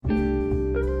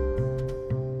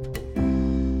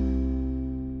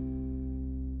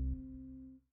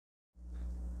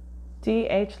D.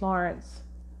 H. Lawrence,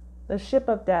 The Ship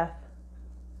of Death.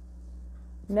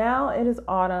 Now it is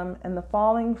autumn, and the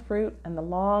falling fruit, and the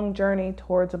long journey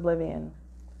towards oblivion.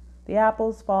 The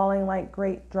apples falling like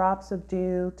great drops of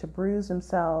dew to bruise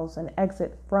themselves and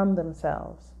exit from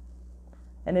themselves.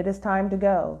 And it is time to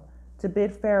go, to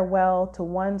bid farewell to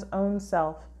one's own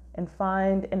self and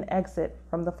find an exit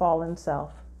from the fallen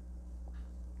self.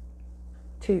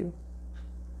 2.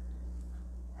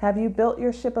 Have you built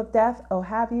your ship of death? Oh,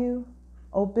 have you?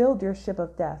 Oh, build your ship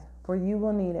of death, for you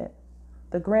will need it.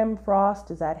 The grim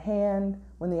frost is at hand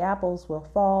when the apples will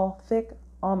fall, thick,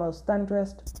 almost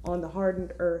thunderous, on the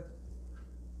hardened earth.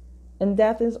 And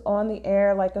death is on the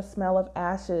air like a smell of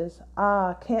ashes.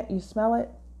 Ah, can't you smell it?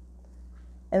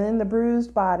 And in the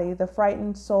bruised body, the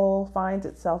frightened soul finds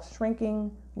itself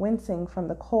shrinking, wincing from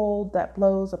the cold that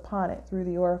blows upon it through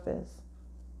the orifice.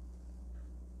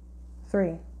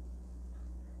 3.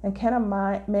 And can a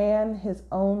man his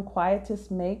own quietus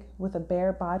make with a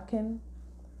bare bodkin?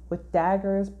 With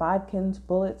daggers, bodkins,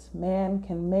 bullets, man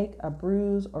can make a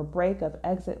bruise or break of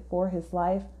exit for his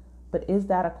life, but is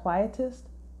that a quietus?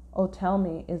 Oh, tell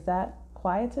me, is that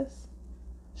quietus?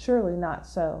 Surely not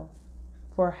so.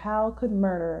 For how could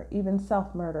murder, even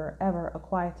self-murder, ever a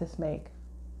quietus make?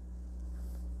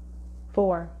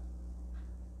 4.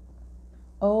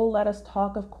 Oh, let us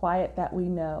talk of quiet that we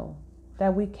know,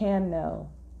 that we can know,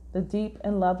 the deep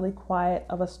and lovely quiet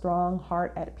of a strong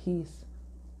heart at peace.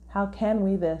 How can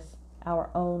we this, our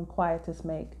own quietus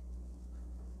make?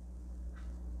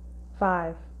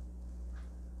 5.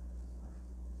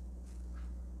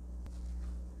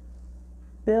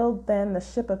 Build then the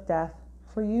ship of death,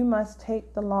 for you must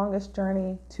take the longest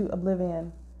journey to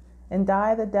oblivion, and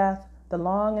die the death, the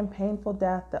long and painful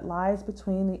death that lies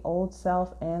between the old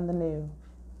self and the new.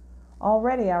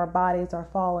 Already our bodies are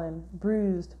fallen,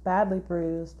 bruised, badly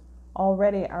bruised.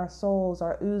 Already our souls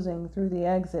are oozing through the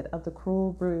exit of the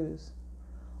cruel bruise.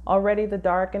 Already the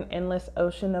dark and endless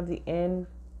ocean of the end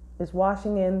is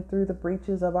washing in through the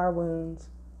breaches of our wounds.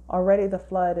 Already the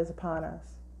flood is upon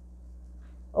us.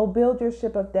 Oh, build your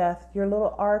ship of death, your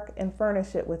little ark, and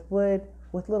furnish it with wood,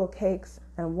 with little cakes,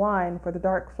 and wine for the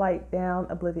dark flight down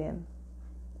oblivion.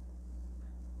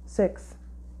 6.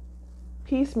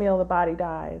 Piecemeal the body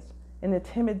dies, and the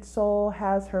timid soul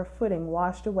has her footing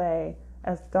washed away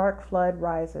as the dark flood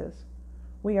rises.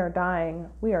 We are dying,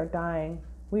 we are dying,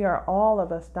 we are all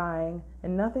of us dying,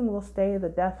 and nothing will stay the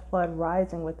death flood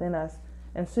rising within us,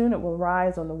 and soon it will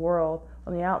rise on the world,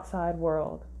 on the outside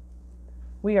world.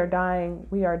 We are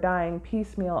dying,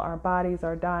 piecemeal our bodies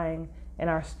are dying, and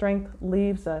our strength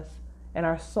leaves us, and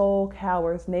our soul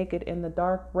cowers naked in the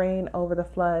dark rain over the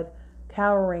flood,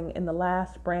 cowering in the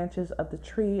last branches of the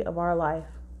tree of our life.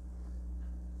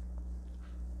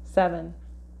 7.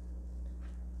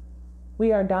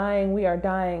 We are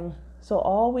dying, so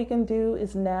all we can do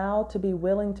is now to be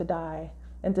willing to die,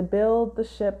 and to build the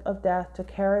ship of death to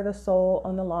carry the soul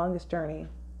on the longest journey.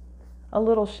 A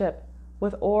little ship,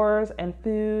 with oars and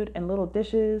food and little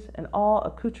dishes and all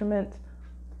accoutrements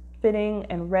fitting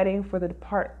and ready for the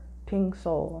departing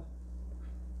soul.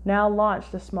 Now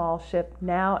launch the small ship,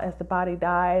 now as the body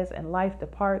dies and life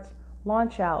departs,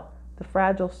 launch out the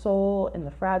fragile soul in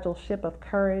the fragile ship of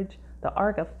courage, the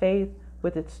ark of faith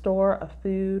with its store of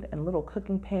food and little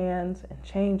cooking pans and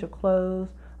change of clothes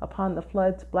upon the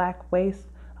flood's black waste,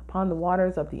 upon the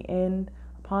waters of the end,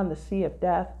 upon the sea of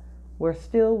death, where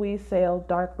still we sail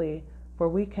darkly, for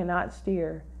we cannot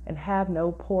steer and have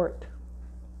no port.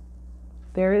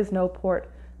 There is no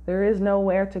port, there is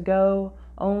nowhere to go,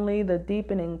 only the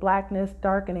deepening blackness,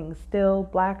 darkening still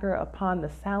blacker upon the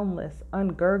soundless,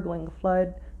 ungurgling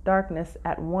flood, darkness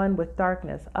at one with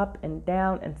darkness, up and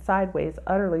down and sideways,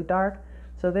 utterly dark,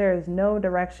 so there is no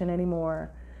direction any more.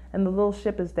 And the little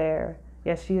ship is there,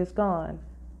 yes, she is gone.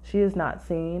 She is not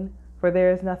seen, for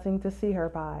there is nothing to see her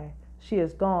by. She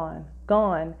is gone,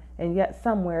 gone, and yet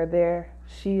somewhere there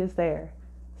she is there,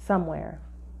 somewhere.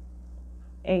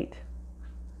 8.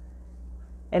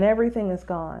 And everything is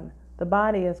gone. The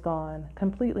body is gone,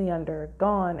 completely under,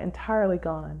 gone, entirely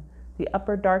gone. The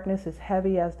upper darkness is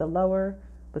heavy as the lower.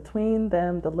 Between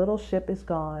them the little ship is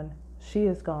gone. She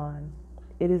is gone.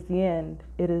 It is the end.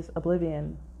 It is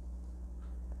oblivion.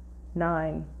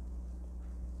 9.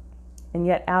 And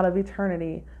yet out of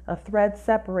eternity a thread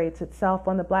separates itself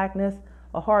on the blackness,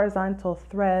 a horizontal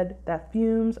thread that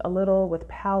fumes a little with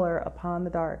pallor upon the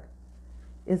dark.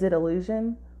 Is it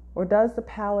illusion, or does the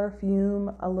pallor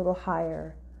fume a little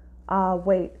higher? Ah,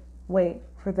 wait,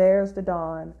 for there's the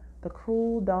dawn, the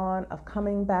cruel dawn of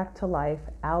coming back to life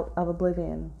out of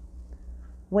oblivion.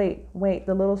 Wait,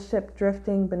 the little ship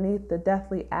drifting beneath the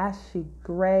deathly ashy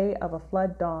gray of a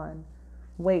flood dawn.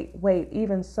 Wait, wait,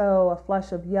 even so, a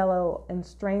flush of yellow, and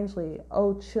strangely,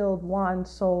 O chilled wan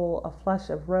soul, a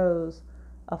flush of rose,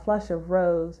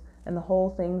 and the whole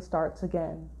thing starts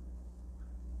again.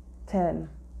 10.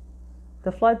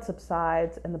 The flood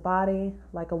subsides, and the body,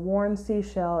 like a worn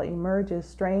seashell, emerges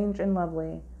strange and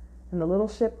lovely, and the little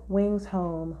ship wings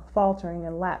home, faltering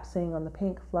and lapsing on the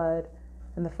pink flood,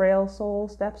 and the frail soul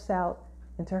steps out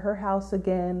into her house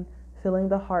again, filling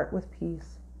the heart with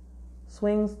peace.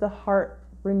 Swings the heart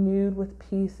renewed with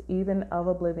peace even of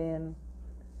oblivion.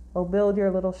 Oh, build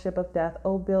your little ship of death,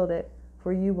 oh, build it,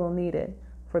 for you will need it,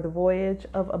 for the voyage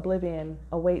of oblivion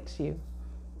awaits you.